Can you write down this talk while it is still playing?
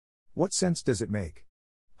What sense does it make?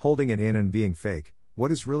 Holding it in and being fake,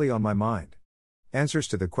 what is really on my mind? Answers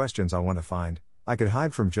to the questions I want to find, I could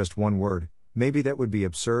hide from just one word, maybe that would be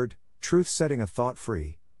absurd, truth setting a thought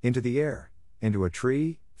free, into the air, into a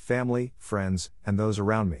tree, family, friends, and those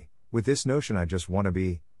around me, with this notion I just want to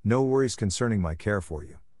be, no worries concerning my care for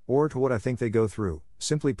you, or to what I think they go through,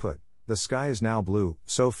 simply put, the sky is now blue,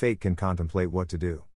 so fate can contemplate what to do.